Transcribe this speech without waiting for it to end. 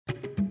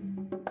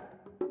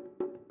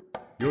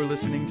You're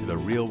listening to The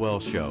Real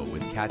Wealth Show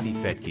with Kathy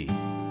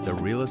Fettke, the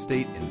real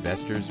estate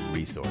investor's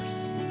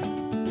resource.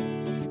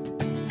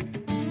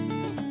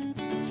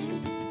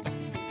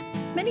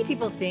 Many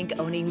people think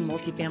owning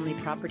multifamily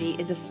property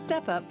is a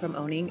step up from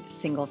owning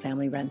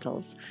single-family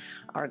rentals.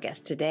 Our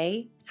guest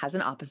today has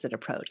an opposite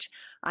approach.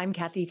 I'm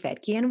Kathy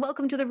Fettke, and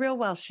welcome to The Real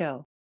Wealth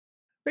Show.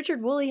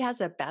 Richard Woolley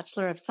has a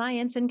Bachelor of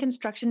Science in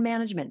Construction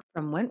Management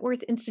from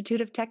Wentworth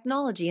Institute of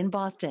Technology in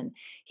Boston.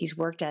 He's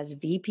worked as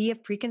VP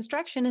of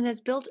Pre-Construction and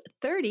has built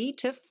 30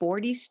 to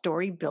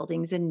 40-story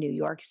buildings in New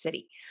York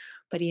City.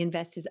 But he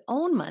invests his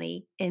own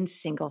money in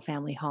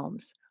single-family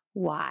homes.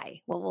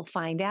 Why? Well, we'll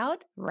find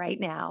out right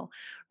now.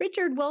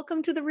 Richard,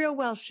 welcome to The Real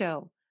Wealth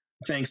Show.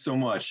 Thanks so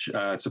much.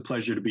 It's a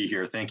pleasure to be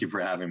here. Thank you for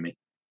having me.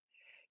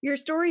 Your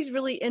story is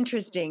really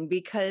interesting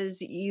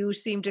because you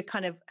seem to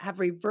kind of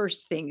have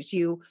reversed things.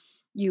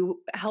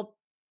 You help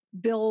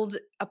build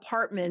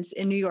apartments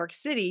in New York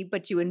City,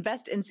 but you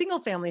invest in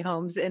single-family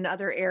homes in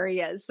other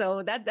areas.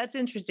 So that's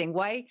interesting.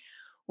 Why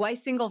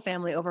single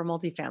family over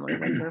multifamily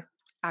when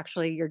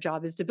actually your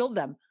job is to build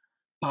them?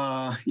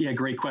 Yeah,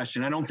 great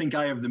question. I don't think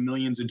I have the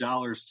millions of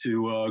dollars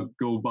to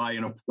go buy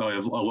a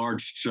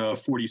large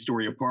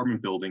 40-story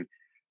apartment building.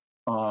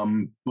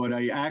 But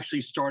I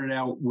actually started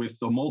out with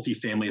a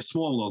multifamily, a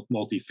small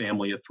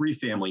multifamily, a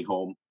 3-family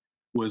home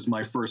was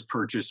my first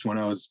purchase when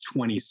I was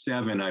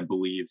 27, I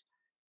believe.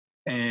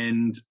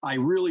 And I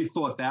really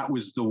thought that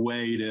was the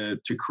way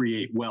to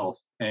create wealth.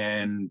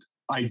 And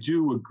I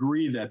do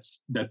agree that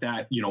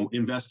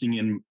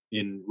investing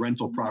in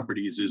rental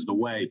properties is the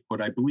way,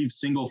 but I believe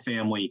single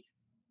family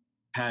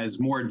has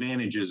more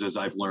advantages, as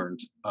I've learned.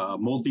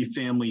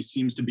 Multifamily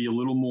seems to be a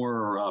little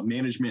more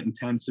management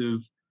intensive.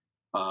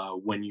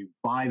 When you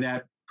buy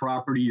that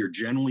property, you're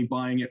generally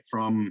buying it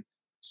from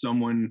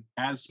someone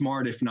as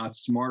smart, if not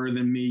smarter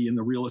than me in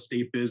the real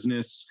estate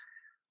business.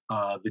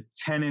 The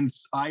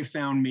tenants I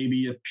found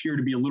maybe appear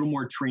to be a little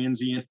more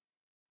transient.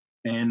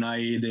 And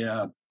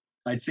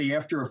I'd say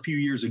after a few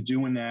years of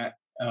doing that,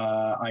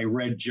 I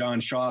read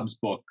John Schaub's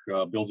book,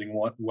 Building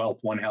Wealth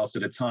One House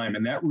at a Time.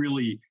 And that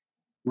really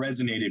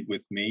resonated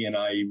with me. And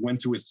I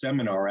went to his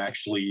seminar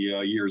actually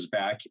years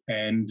back.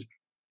 And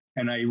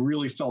I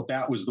really felt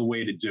that was the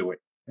way to do it.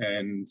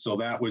 And so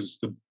that was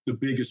the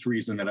biggest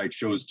reason that I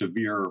chose to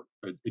veer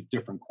a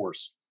different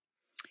course.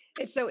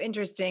 It's so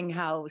interesting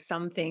how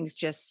some things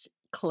just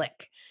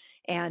click.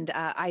 And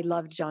I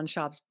loved John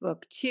Schaub's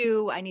book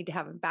too. I need to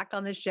have him back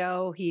on the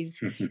show. He's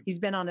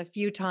been on a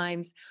few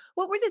times.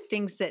 What were the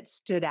things that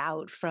stood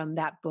out from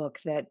that book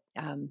that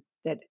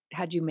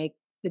had you make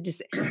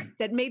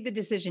that made the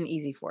decision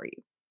easy for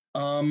you?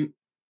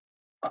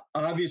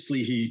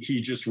 Obviously, he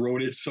just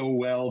wrote it so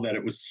well that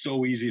it was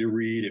so easy to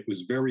read. It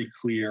was very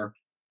clear.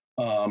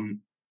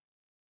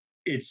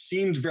 It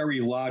seemed very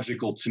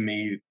logical to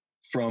me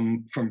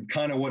from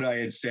kind of what I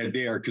had said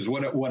there, because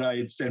what I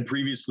had said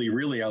previously,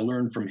 really, I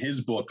learned from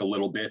his book a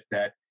little bit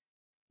that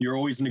you're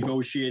always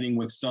negotiating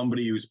with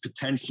somebody who's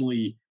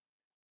potentially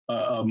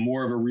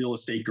more of a real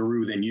estate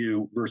guru than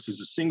you versus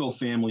a single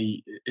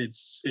family.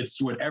 It's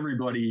what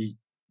everybody,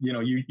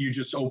 you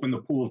just open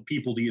the pool of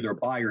people to either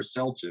buy or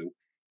sell to.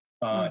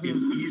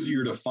 It's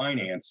easier to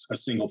finance a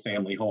single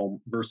family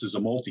home versus a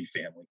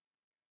multifamily.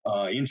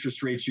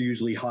 Interest rates are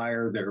usually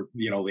higher.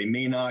 They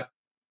may not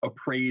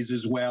appraise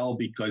as well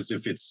because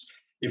if it's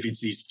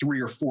these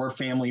 3 or 4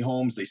 family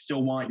homes, they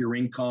still want your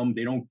income.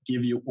 They don't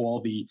give you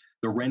all the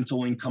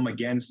rental income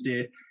against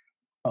it.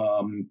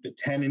 The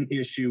tenant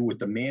issue with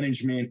the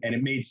management, and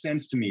it made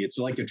sense to me. It's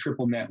like a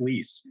triple net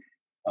lease.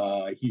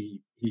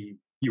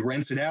 He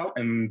rents it out,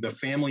 and the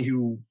family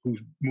who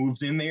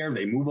moves in there,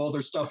 they move all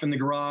their stuff in the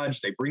garage.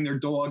 They bring their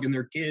dog and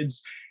their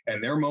kids,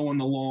 and they're mowing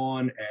the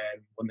lawn.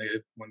 And when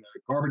the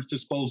garbage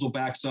disposal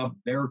backs up,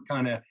 they're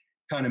kind of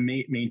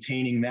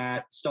maintaining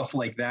that, stuff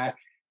like that.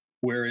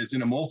 Whereas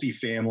in a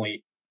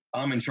multifamily,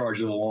 I'm in charge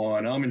of the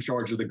lawn, I'm in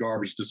charge of the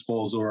garbage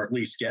disposal, or at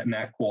least getting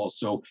that call.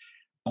 So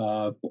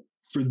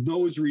for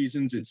those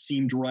reasons, it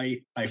seemed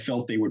right. I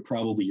felt they would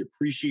probably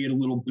appreciate a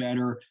little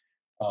better.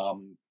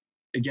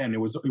 Again, it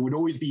would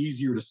always be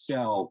easier to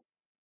sell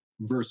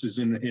versus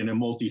in a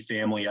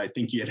multifamily. I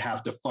think you'd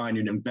have to find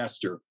an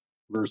investor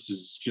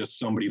versus just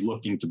somebody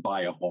looking to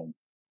buy a home.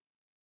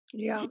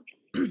 Yeah,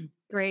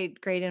 great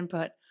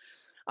input.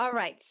 All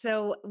right.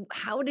 So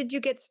how did you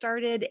get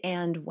started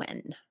and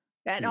when?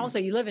 And also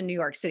you live in New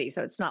York City,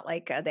 so it's not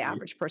like the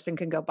average person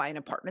can go buy an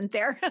apartment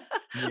there,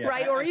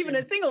 right? Or even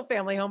a single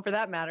family home for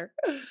that matter.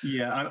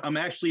 Yeah, I'm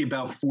actually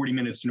about 40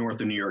 minutes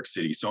north of New York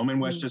City. So I'm in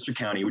Westchester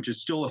County, which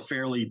is still a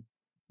fairly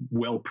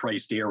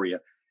well-priced area.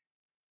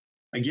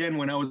 Again,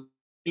 when I was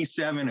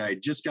 27, I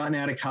had just gotten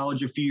out of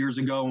college a few years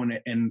ago,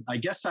 and I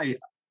guess I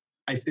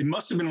it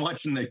must have been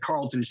watching the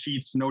Carlton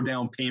Sheets No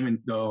Down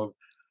Payment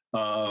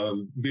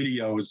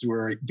videos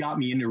where it got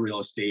me into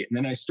real estate. And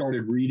then I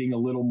started reading a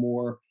little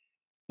more,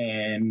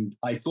 and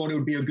I thought it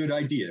would be a good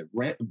idea.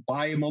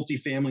 Buy a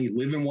multifamily,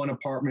 live in one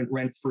apartment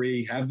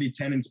rent-free, have the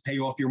tenants pay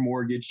off your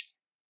mortgage.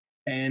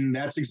 And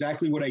that's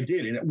exactly what I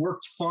did. And it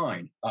worked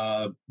fine.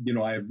 I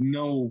have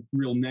no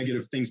real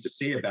negative things to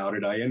say about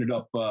it. I ended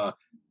up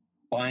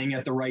buying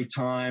at the right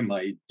time.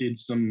 I did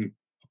some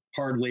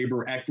hard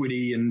labor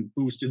equity and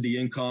boosted the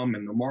income,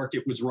 and the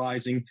market was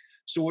rising.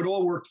 So it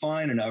all worked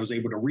fine. And I was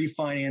able to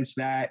refinance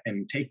that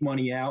and take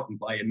money out and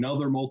buy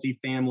another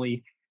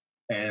multifamily.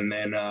 And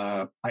then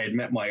I had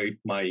met my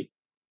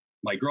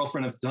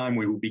girlfriend at the time.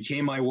 We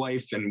became my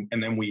wife, and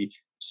then we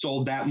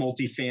sold that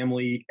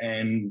multifamily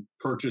and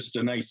purchased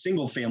a nice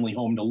single family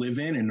home to live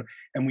in.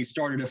 And we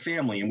started a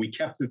family, and we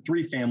kept the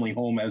 3-family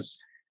home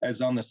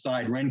as on the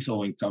side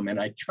rental income. And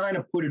I kind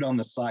of put it on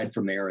the side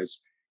from there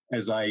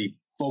as I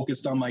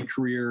focused on my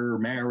career,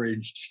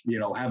 marriage,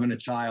 having a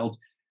child.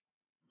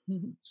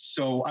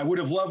 So I would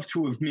have loved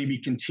to have maybe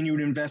continued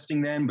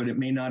investing then, but it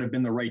may not have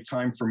been the right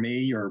time for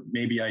me, or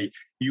maybe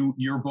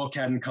your book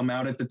hadn't come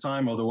out at the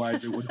time.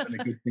 Otherwise, it would have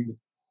been a good thing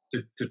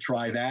to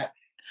try that.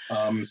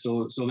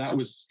 So that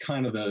was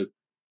kind of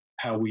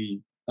how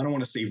we, I don't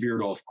want to say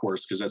veered off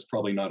course, because that's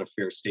probably not a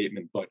fair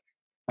statement, but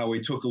how we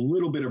took a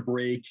little bit of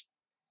break.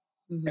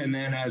 Mm-hmm. And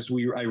then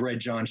I read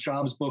John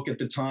Schaub's book at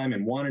the time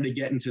and wanted to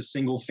get into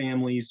single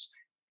families,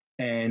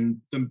 and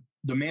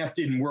the math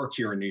didn't work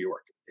here in New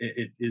York.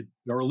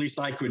 Or at least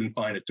I couldn't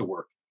find it to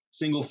work.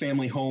 Single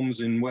family homes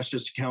in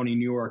Westchester County,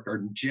 New York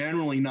are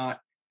generally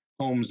not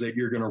homes that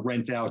you're going to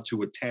rent out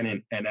to a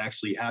tenant and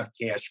actually have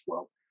cash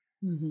flow.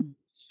 Mm-hmm.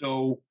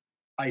 So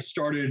I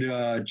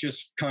started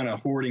just kind of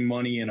hoarding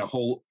money in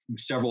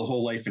several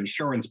whole life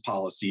insurance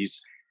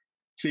policies,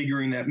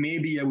 figuring that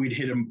maybe I would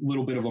hit a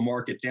little bit of a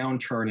market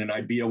downturn and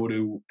I'd be able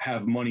to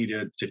have money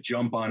to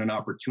jump on an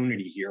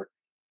opportunity here.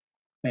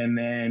 And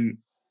then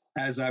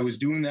as I was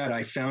doing that,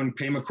 I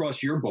came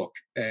across your book,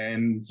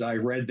 and I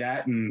read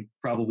that in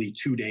probably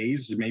 2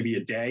 days, maybe a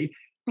day.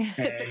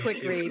 It's a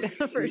quick read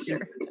for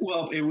sure.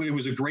 It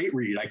was a great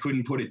read. I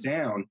couldn't put it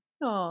down.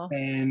 Oh.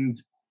 And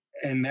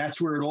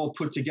that's where it all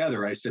put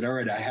together. I said, all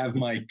right, I have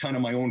my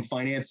own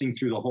financing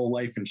through the whole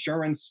life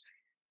insurance.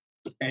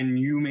 And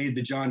you made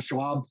the John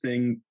Schwab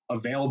thing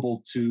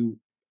available to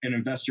an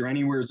investor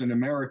anywhere in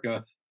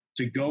America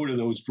to go to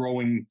those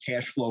growing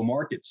cash flow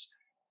markets.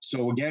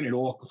 So again, it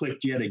all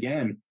clicked yet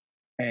again.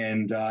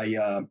 And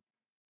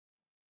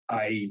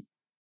I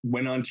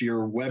went onto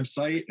your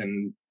website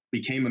and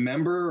became a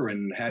member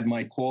and had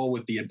my call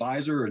with the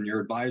advisor. And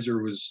your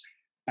advisor was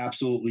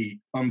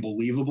absolutely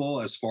unbelievable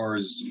as far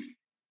as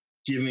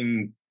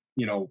giving,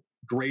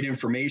 great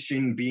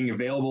information, being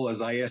available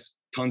as I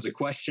asked tons of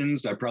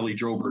questions. I probably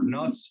drove her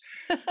nuts.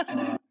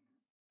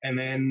 And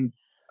then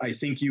I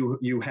think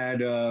you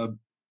had,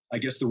 I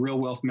guess the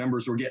Real Wealth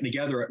members were getting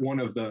together at one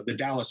of the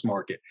Dallas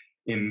market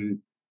in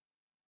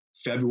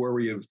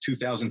February of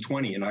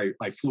 2020. And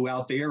I flew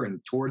out there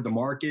and toured the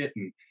market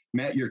and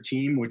met your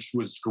team, which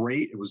was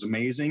great. It was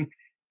amazing.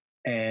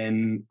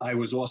 And I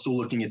was also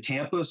looking at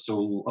Tampa.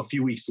 So a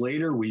few weeks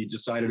later, we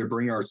decided to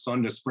bring our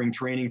son to spring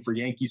training for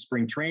Yankee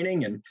spring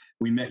training. And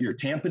we met your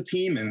Tampa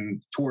team and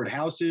toured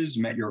houses,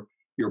 met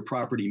your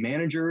property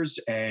managers,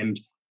 and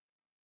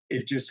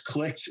it just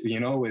clicked.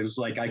 It was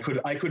like I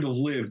could have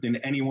lived in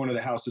any one of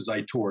the houses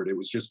I toured. It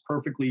was just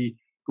perfectly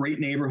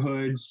great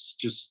neighborhoods,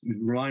 just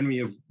remind me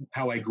of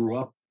how I grew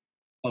up,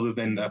 other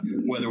than the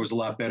weather was a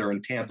lot better in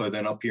Tampa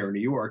than up here in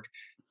New York.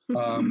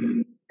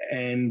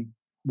 And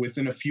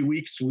within a few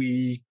weeks,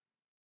 we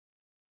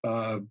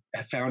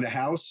found a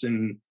house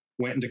and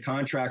went into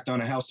contract on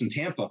a house in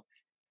Tampa.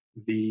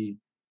 The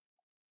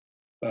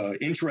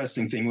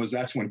interesting thing was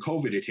that's when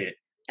COVID had hit.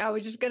 I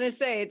was just going to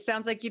say, it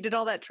sounds like you did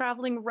all that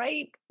traveling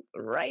right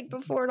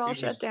before it all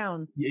shut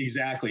down.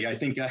 Exactly. I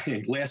think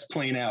last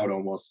plane out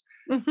almost.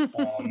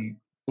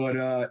 But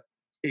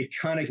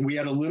we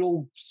had a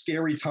little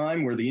scary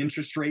time where the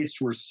interest rates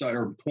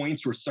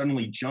points were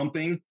suddenly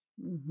jumping.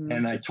 Mm-hmm.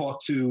 And I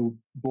talked to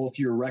both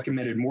your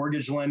recommended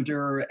mortgage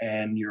lender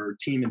and your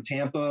team in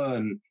Tampa,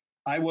 and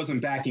I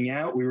wasn't backing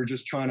out. We were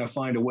just trying to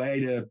find a way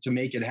to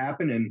make it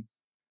happen. And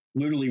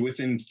literally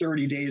within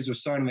 30 days of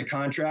signing the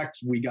contract,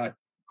 we got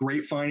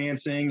great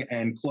financing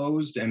and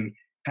closed and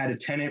had a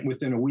tenant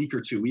within a week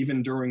or two,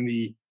 even during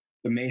the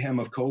mayhem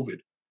of COVID.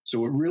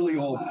 So it really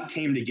all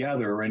came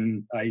together,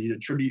 and I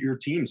attribute your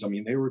teams. I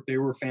mean, they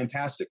were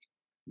fantastic.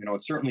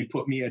 It certainly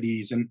put me at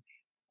ease. And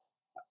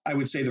I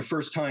would say the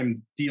first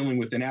time dealing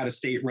with an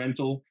out-of-state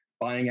rental,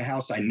 buying a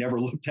house I never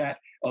looked at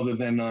other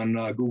than on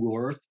Google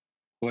Earth,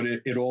 but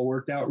it all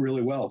worked out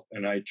really well.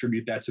 And I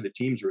attribute that to the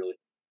teams, really.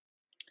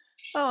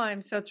 Oh,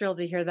 I'm so thrilled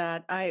to hear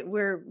that.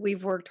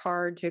 We've worked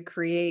hard to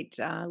create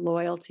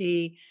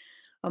loyalty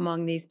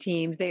among these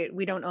teams.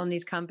 We don't own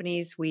these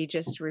companies. We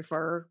just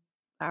refer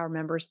our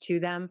members to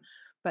them,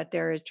 but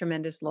there is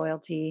tremendous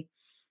loyalty,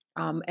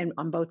 and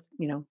on both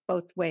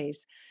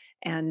ways.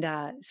 And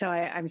so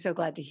I'm so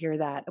glad to hear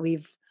that.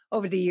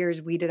 Over the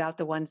years, weeded out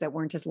the ones that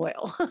weren't as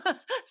loyal.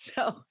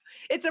 So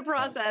it's a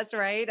process,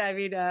 right? I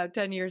mean,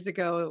 10 years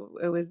ago,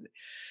 it was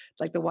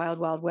like the wild,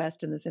 wild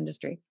west in this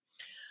industry.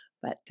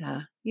 But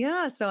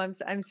so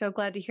I'm so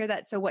glad to hear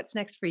that. So what's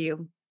next for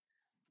you?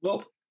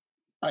 Well,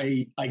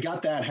 I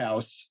got that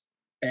house,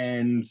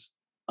 and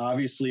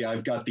obviously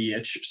I've got the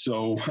itch,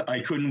 so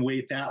I couldn't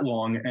wait that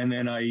long. And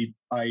then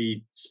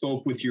I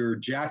spoke with your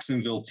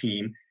Jacksonville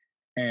team,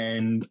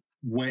 and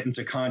went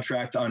into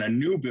contract on a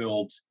new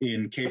build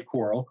in Cape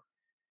Coral,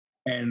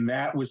 and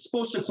that was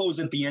supposed to close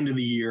at the end of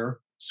the year.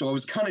 So I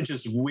was kind of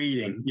just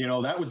waiting.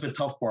 That was the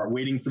tough part,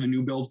 waiting for the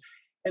new build.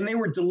 And they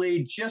were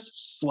delayed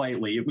just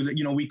slightly. It was,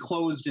 we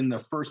closed in the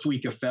first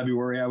week of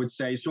February, I would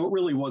say. So it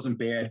really wasn't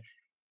bad.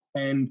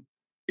 And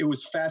it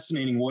was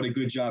fascinating what a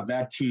good job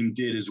that team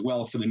did as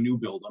well for the new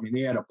build. I mean, they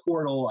had a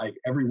portal.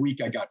 Every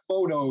week I got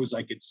photos.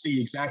 I could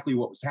see exactly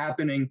what was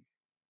happening.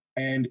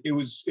 And it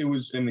was,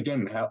 and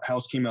again, the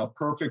house came out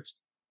perfect.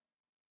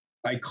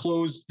 I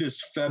closed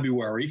this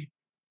February.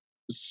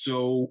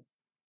 So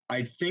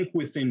I think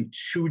within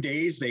 2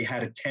 days they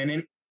had a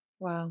tenant.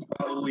 Wow.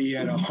 Probably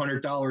at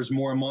 $100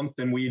 more a month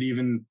than we had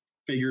even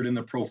figured in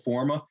the pro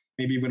forma,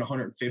 maybe even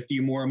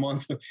 $150 more a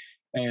month.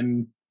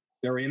 And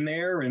they're in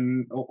there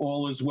and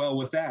all is well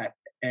with that.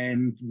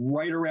 And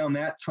right around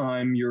that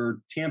time,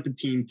 your Tampa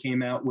team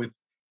came out with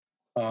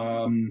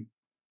some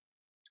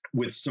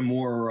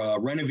more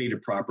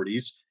renovated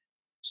properties.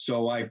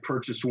 So I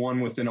purchased one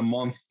within a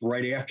month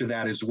right after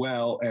that as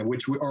well,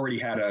 which we already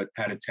had a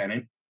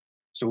tenant.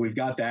 So we've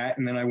got that.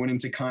 And then I went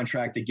into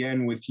contract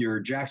again with your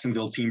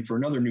Jacksonville team for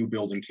another new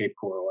build in Cape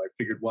Coral. I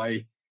figured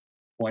why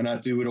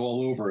not do it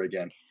all over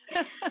again?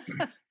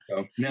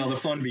 So now the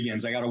fun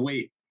begins. I got to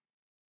wait.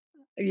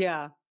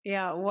 Yeah.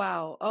 Yeah.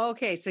 Wow.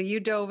 Okay. So you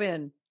dove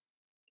in.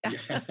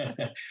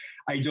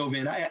 I dove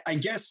in. I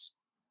guess,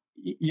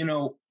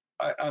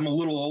 I'm a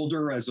little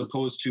older as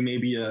opposed to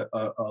maybe a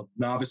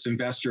novice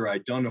investor.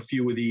 I'd done a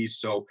few of these.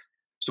 So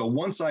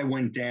once I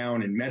went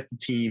down and met the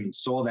team and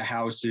saw the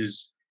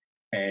houses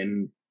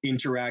and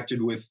interacted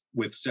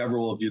with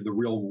several of the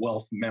Real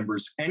Wealth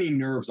members, any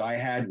nerves I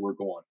had were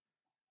gone.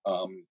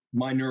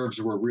 My nerves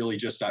were really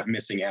just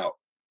missing out.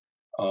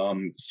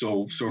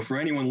 So for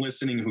anyone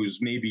listening who's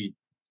maybe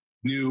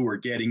new or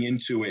getting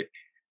into it,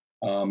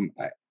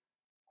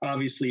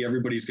 obviously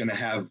everybody's going to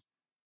have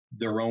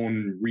their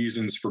own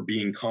reasons for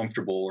being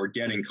comfortable or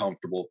getting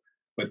comfortable,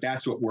 but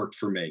that's what worked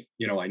for me.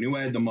 I knew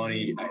I had the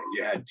money.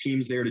 You had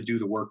teams there to do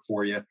the work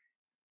for you.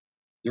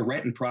 They're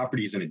renting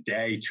properties in a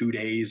day, 2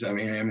 days. I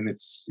mean,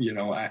 it's,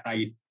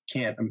 I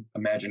can't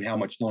imagine how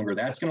much longer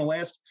that's going to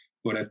last,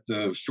 but at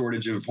the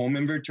shortage of home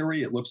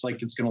inventory, it looks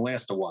like it's going to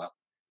last a while.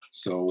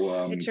 So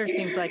it sure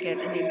seems like it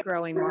in these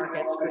growing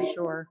markets for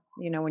sure.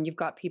 When you've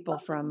got people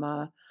from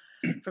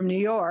New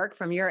York,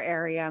 from your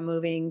area,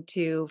 moving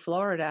to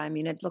Florida, I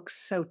mean, it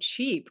looks so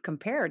cheap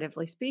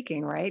comparatively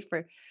speaking, right?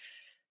 For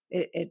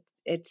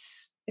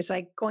it's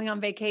like going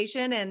on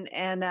vacation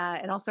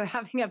and also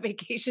having a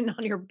vacation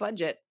on your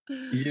budget.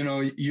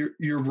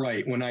 You're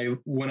right. When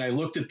I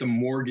looked at the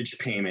mortgage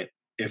payment,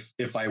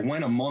 if I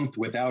went a month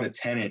without a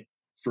tenant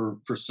for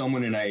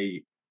someone in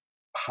a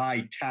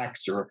high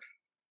tax or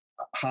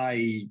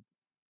high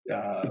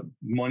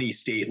money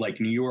state like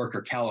New York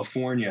or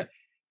California,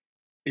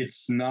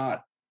 it's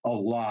not a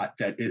lot.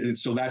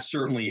 So that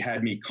certainly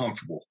had me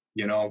comfortable.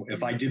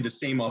 If I did the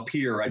same up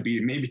here, I'd be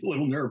maybe a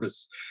little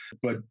nervous,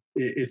 but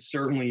it's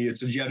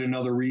yet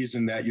another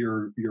reason that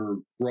your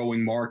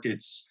growing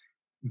markets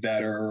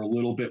that are a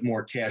little bit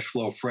more cash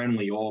flow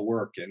friendly all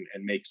work and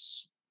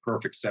makes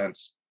perfect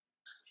sense.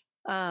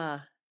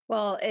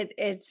 Well,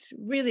 it's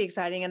really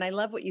exciting. And I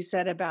love what you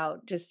said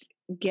about just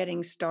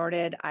getting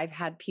started. I've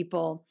had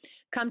people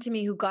come to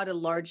me who got a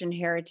large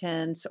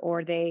inheritance,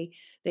 or they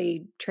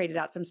traded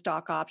out some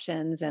stock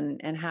options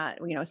and had,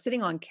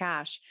 sitting on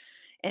cash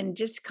and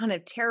just kind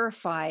of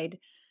terrified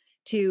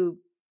to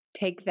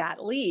take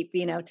that leap,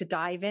 to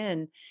dive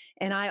in.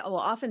 And I will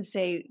often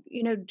say,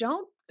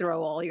 don't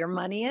throw all your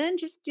money in,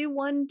 just do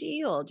one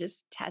deal,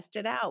 just test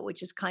it out,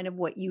 which is kind of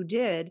what you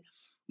did.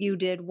 You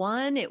did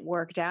one, it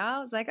worked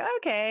out. It's like,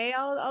 okay,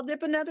 I'll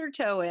dip another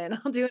toe in.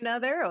 I'll do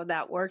another. Oh,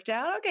 that worked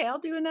out. Okay, I'll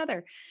do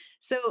another.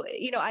 So,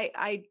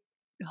 I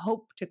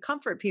hope to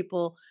comfort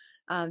people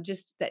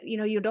just that,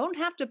 you don't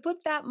have to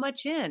put that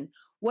much in.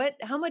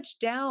 How much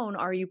down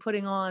are you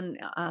putting on?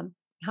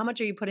 How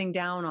much are you putting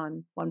down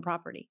on one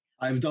property?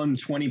 I've done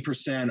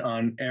 20%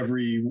 on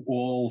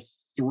all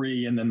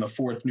three, and then the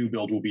fourth new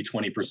build will be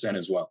 20%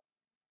 as well.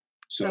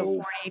 So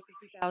 40,000,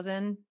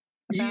 50,000.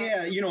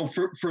 Yeah,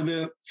 for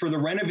the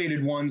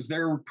renovated ones,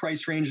 their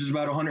price range is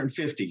about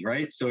 150,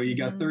 right? So you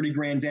got 30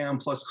 grand down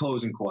plus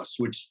closing costs,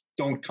 which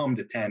don't come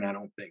to 10, I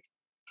don't think.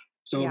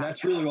 So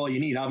that's really all you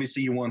need.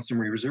 Obviously, you want some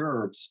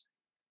reserves,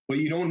 but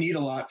you don't need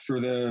a lot for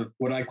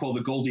what I call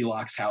the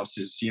Goldilocks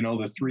houses.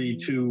 The 3,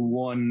 2,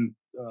 1,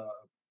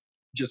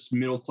 just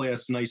middle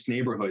class, nice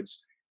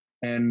neighborhoods,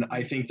 and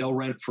I think they'll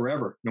rent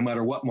forever, no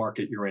matter what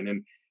market you're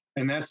in.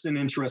 And that's an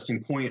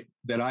interesting point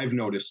that I've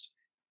noticed.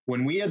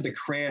 When we had the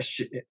crash.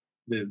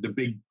 The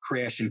big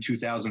crash in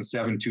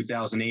 2007,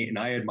 2008, and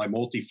I had my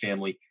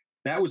multifamily,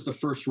 that was the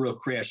first real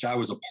crash I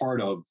was a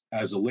part of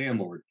as a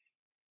landlord.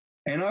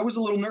 And I was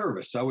a little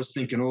nervous. I was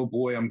thinking, oh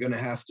boy, I'm going to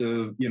have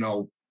to,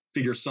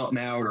 figure something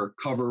out or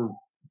cover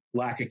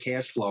lack of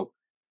cash flow.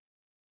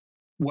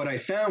 What I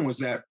found was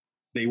that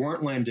they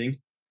weren't lending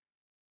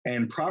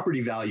and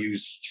property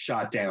values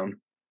shot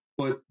down,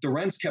 but the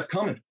rents kept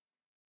coming.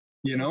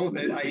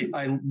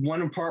 I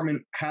one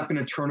apartment happened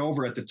to turn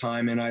over at the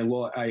time, and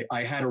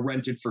I had to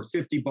rent it for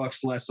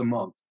 $50 less a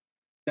month.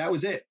 That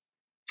was it.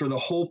 For the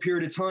whole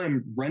period of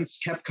time, rents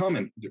kept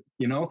coming,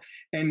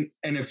 and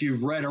if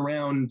you've read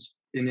around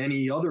in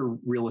any other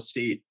real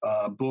estate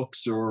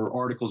books or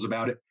articles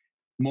about it,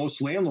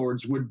 most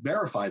landlords would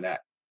verify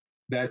that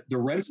the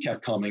rents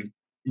kept coming,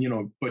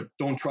 but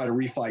don't try to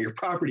refi your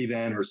property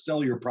then or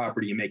sell your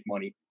property and make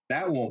money.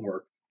 That won't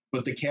work,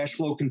 but the cash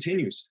flow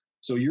continues.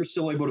 So you're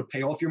still able to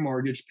pay off your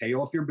mortgage, pay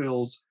off your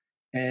bills,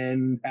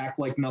 and act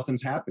like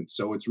nothing's happened.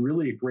 So it's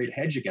really a great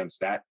hedge against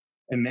that.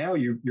 And now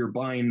you're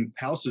buying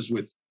houses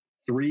with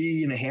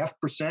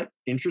 3.5%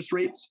 interest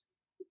rates.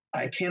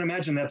 I can't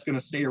imagine that's going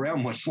to stay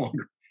around much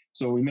longer.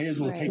 So we may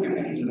as well take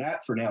advantage of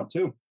that for now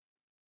too.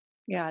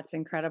 Yeah, it's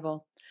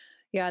incredible.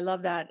 Yeah, I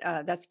love that.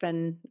 That's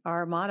been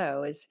our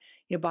motto is,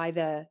 buy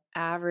the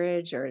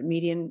average or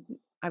median,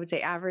 I would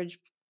say average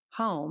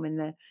home in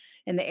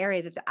the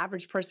area that the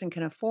average person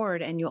can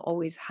afford, and you'll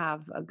always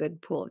have a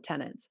good pool of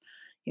tenants.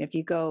 If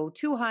you go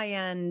too high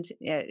end,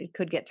 it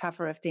could get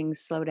tougher if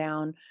things slow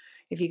down.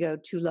 If you go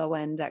too low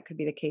end, that could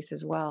be the case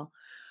as well.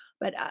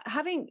 But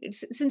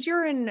since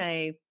you're in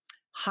a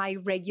high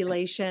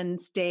regulation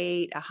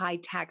state, a high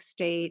tax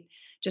state,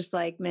 just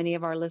like many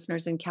of our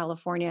listeners in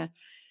California,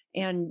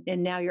 and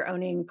now you're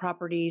owning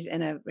properties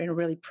in a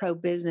really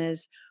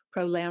pro-business,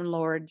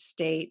 pro-landlord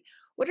state,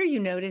 what are you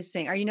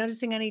noticing? Are you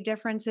noticing any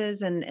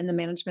differences in the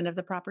management of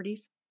the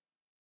properties?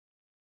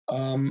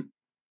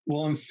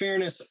 Well, in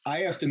fairness, I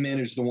have to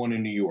manage the one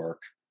in New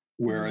York,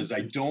 whereas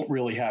I don't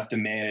really have to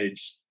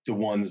manage the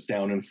ones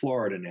down in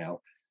Florida now.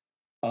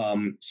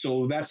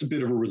 So that's a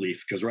bit of a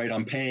relief because, right,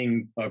 I'm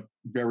paying a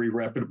very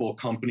reputable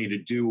company to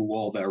do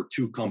or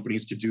two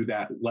companies to do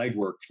that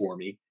legwork for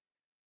me.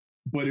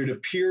 But it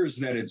appears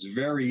that it's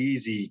very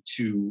easy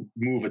to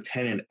move a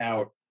tenant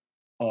out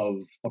of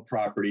a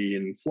property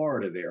in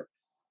Florida there.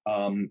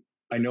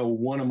 I know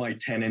one of my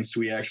tenants,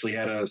 we actually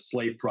had a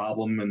slight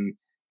problem and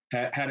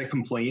had a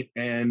complaint,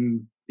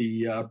 and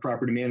the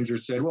property manager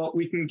said, well,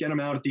 we can get them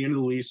out at the end of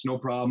the lease, no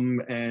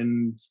problem.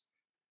 And,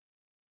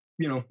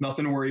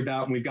 nothing to worry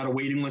about. And we've got a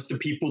waiting list of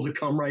people to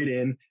come right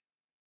in.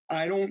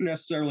 I don't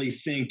necessarily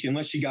think,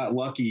 unless you got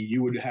lucky,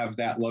 you would have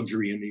that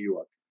luxury in New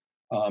York.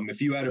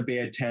 If you had a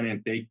bad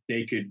tenant,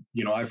 they could,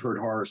 I've heard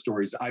horror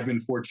stories. I've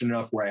been fortunate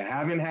enough where I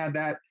haven't had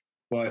that,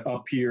 but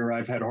up here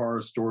I've had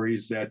horror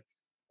stories that,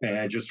 and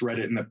I just read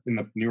it in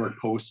the New York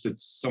Post, that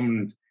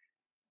someone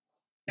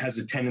has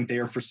a tenant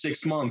there for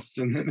 6 months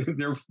and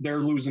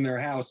they're losing their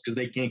house because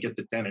they can't get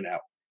the tenant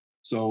out.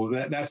 So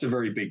that's a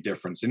very big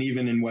difference. And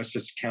even in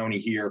Westchester County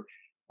here,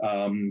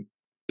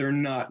 they're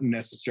not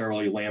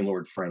necessarily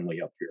landlord friendly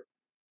up here.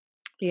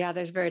 Yeah,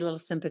 there's very little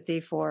sympathy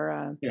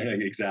for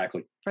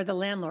exactly for the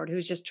landlord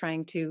who's just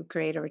trying to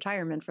create a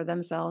retirement for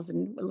themselves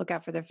and look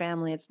out for their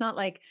family. It's not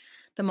like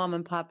the mom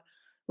and pop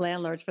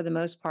landlords, for the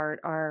most part,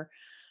 are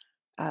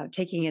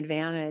taking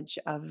advantage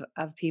of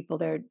people.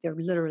 They're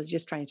literally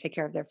just trying to take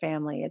care of their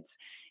family.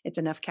 It's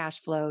enough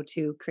cash flow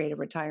to create a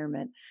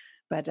retirement,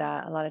 but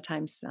a lot of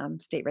times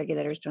state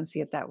regulators don't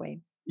see it that way.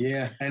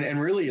 Yeah, and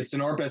really, it's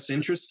in our best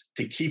interest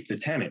to keep the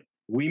tenant.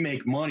 We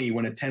make money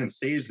when a tenant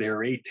stays there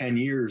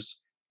 8-10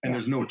 years. And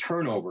there's no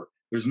turnover.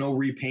 There's no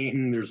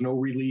repainting. There's no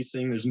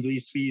releasing. There's no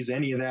lease fees,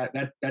 any of that.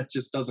 That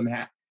just doesn't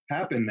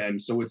happen then.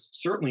 So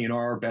it's certainly in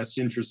our best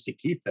interest to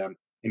keep them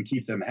and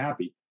keep them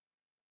happy.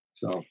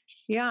 So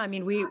yeah, I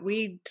mean,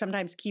 we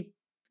sometimes keep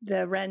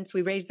the rents.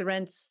 We raise the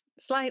rents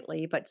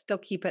slightly, but still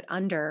keep it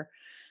under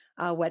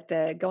what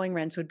the going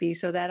rents would be,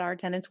 so that our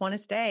tenants want to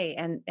stay.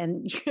 And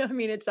I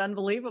mean, it's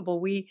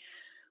unbelievable. We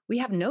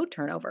have no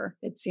turnover,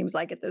 it seems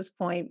like, at this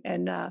point.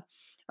 And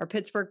our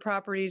Pittsburgh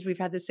properties, we've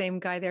had the same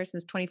guy there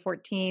since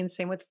 2014.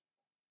 Same with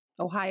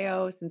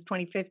Ohio since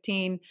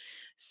 2015.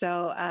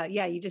 So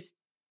yeah, you just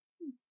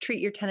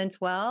treat your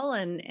tenants well,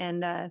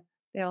 and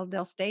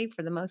they'll stay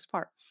for the most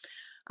part.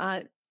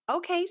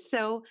 Okay,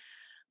 so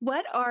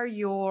what are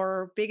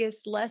your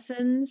biggest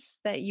lessons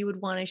that you would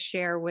want to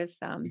share with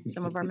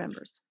some of our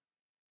members?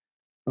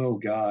 Oh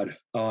God,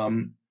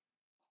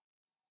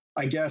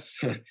 I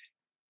guess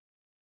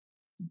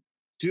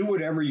do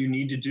whatever you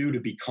need to do to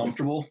be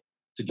comfortable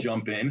to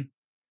jump in.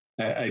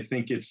 I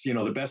think it's,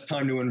 the best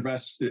time to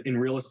invest in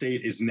real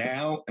estate is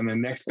now, and the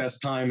next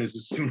best time is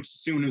as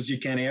soon as you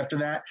can after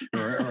that,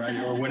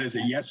 or what is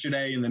it,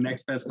 yesterday, and the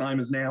next best time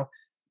is now.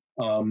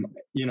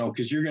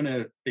 Because you're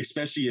gonna,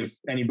 especially if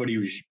anybody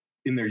who's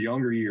in their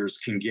younger years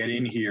can get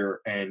in here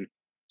and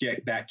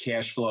get that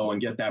cash flow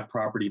and get that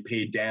property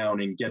paid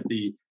down and get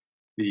the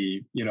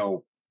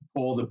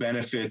all the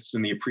benefits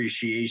and the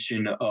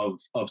appreciation of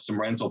some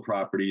rental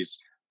properties,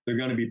 they're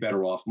going to be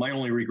better off. My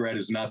only regret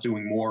is not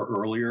doing more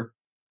earlier.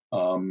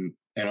 And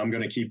I'm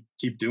going to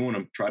keep doing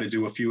them, try to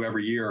do a few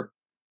every year.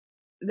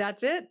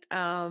 That's it.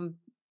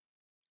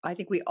 I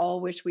think we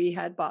all wish we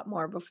had bought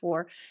more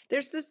before.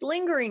 There's this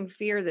lingering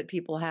fear that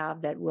people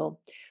have that we'll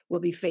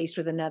be faced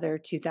with another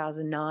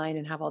 2009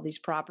 and have all these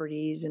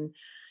properties and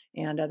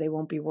they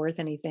won't be worth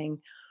anything.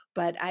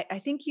 But I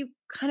think you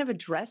kind of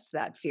addressed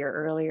that fear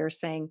earlier,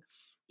 saying,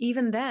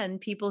 even then,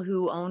 people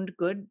who owned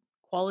good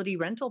quality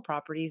rental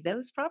properties,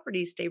 those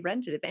properties stay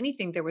rented. If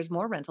anything, there was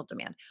more rental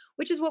demand,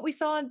 which is what we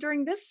saw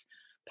during this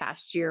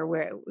past year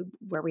where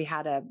we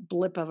had a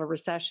blip of a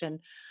recession.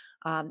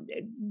 um,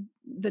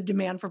 the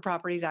demand for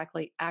properties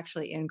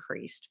actually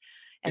increased,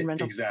 and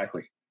rental.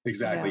 Exactly.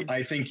 Exactly. Yeah.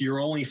 I think your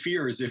only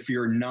fear is if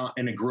you're not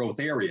in a growth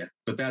area,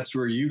 but that's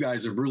where you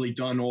guys have really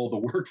done all the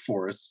work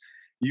for us.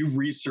 You've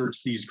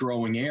researched these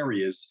growing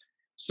areas.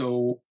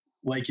 So,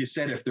 like you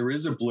said, if there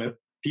is a blip,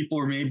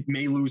 people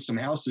may lose some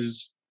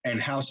houses and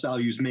house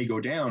values may go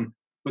down,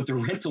 but the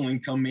rental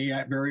income may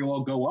very well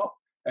go up,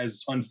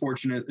 as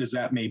unfortunate as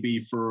that may be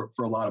for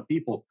a lot of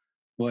people.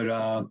 But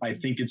I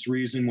think it's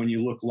reason when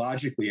you look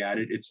logically at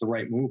it, it's the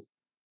right move.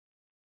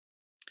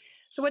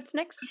 So what's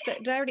next?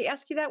 Did I already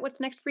ask you that? What's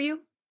next for you?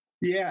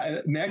 Yeah,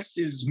 next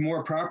is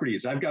more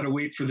properties. I've got to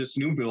wait for this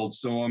new build,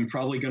 so I'm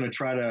probably going to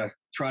try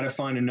to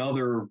find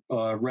another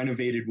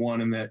renovated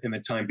one in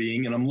the time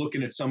being. And I'm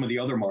looking at some of the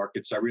other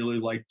markets. I really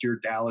liked your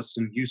Dallas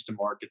and Houston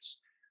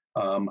markets.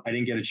 I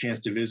didn't get a chance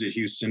to visit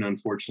Houston,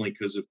 unfortunately,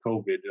 because of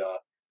COVID.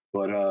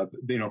 But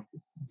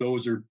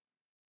those are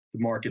the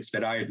markets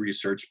that I had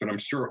researched. But I'm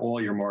sure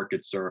all your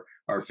markets are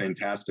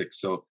fantastic.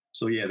 So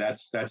yeah,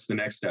 that's the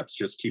next steps.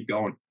 Just keep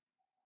going.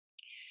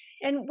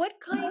 And what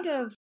kind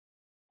of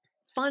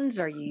funds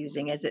are you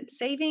using? Is it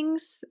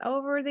savings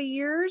over the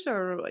years,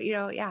 or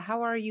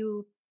how are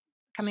you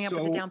coming up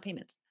with the down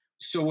payments?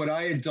 So what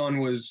I had done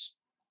was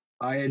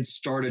I had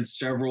started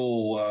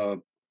several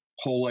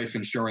whole life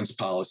insurance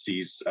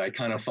policies. I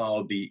kind of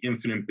followed the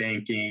Infinite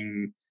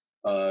Banking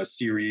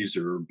series,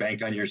 or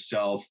Bank on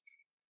Yourself.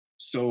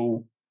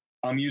 So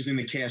I'm using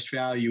the cash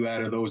value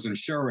out of those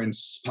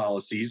insurance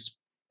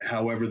policies.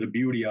 However, the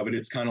beauty of it,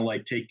 it's kind of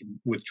like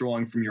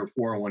withdrawing from your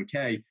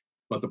 401k,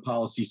 but the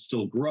policies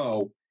still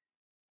grow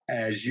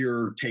as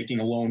you're taking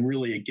a loan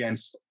really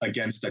against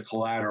the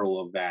collateral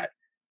of that.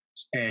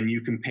 And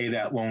you can pay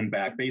that loan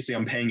back. Basically,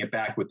 I'm paying it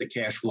back with the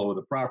cash flow of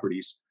the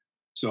properties.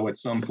 So at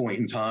some point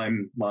in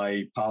time,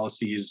 my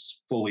policy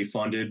is fully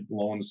funded,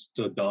 loans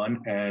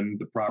done, and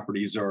the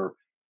properties are,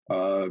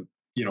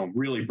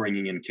 really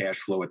bringing in cash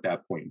flow at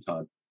that point in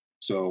time.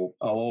 So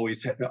I'll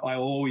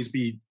always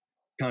be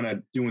kind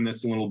of doing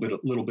this a little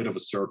bit of a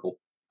circle.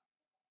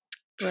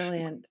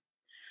 Brilliant.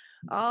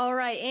 All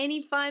right.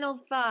 Any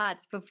final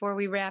thoughts before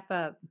we wrap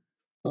up?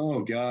 Oh,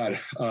 God.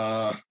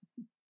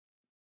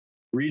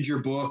 Read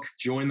your book,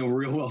 join the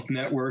Real Wealth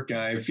Network.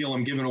 I feel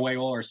I'm giving away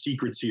all our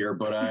secrets here,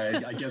 but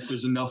I guess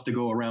there's enough to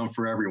go around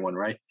for everyone,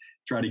 right?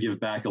 Try to give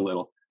back a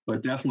little.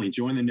 But definitely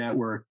join the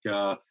network,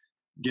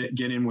 get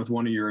in with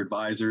one of your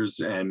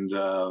advisors, and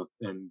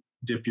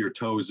dip your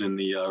toes in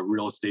the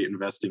real estate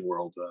investing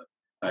world.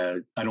 I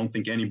don't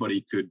think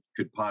anybody could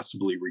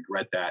possibly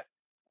regret that.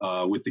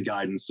 With the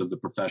guidance of the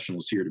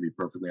professionals here, to be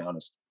perfectly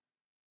honest.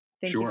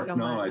 Thank you so much.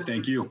 No, I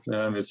thank you.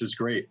 This is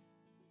great.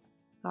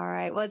 All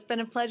right. Well, it's been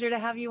a pleasure to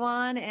have you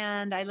on,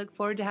 and I look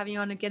forward to having you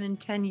on again in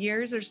 10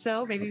 years or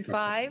so, maybe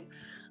 5,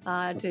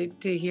 to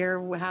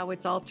hear how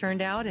it's all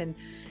turned out and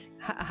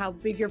how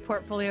big your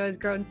portfolio has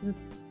grown since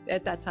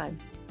at that time.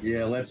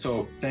 Yeah, let's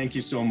hope. Thank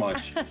you so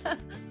much.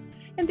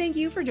 And thank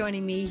you for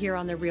joining me here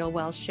on The Real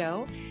Wealth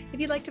Show. If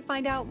you'd like to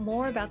find out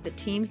more about the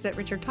teams that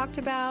Richard talked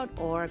about,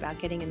 or about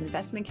getting an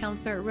investment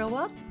counselor at Real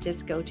Wealth,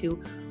 just go to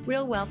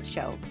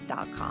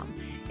realwealthshow.com.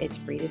 It's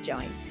free to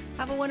join.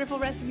 Have a wonderful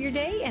rest of your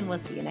day, and we'll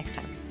see you next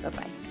time.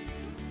 Bye-bye.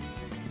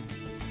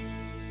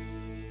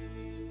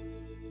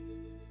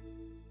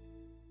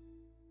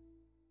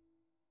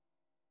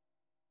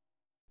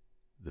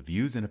 The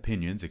views and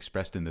opinions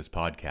expressed in this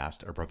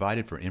podcast are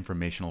provided for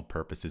informational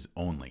purposes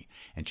only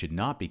and should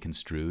not be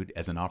construed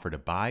as an offer to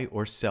buy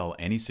or sell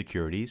any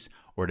securities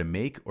or to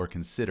make or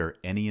consider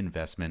any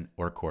investment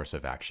or course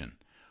of action.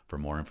 For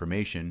more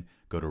information,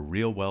 go to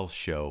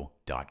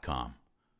realwealthshow.com.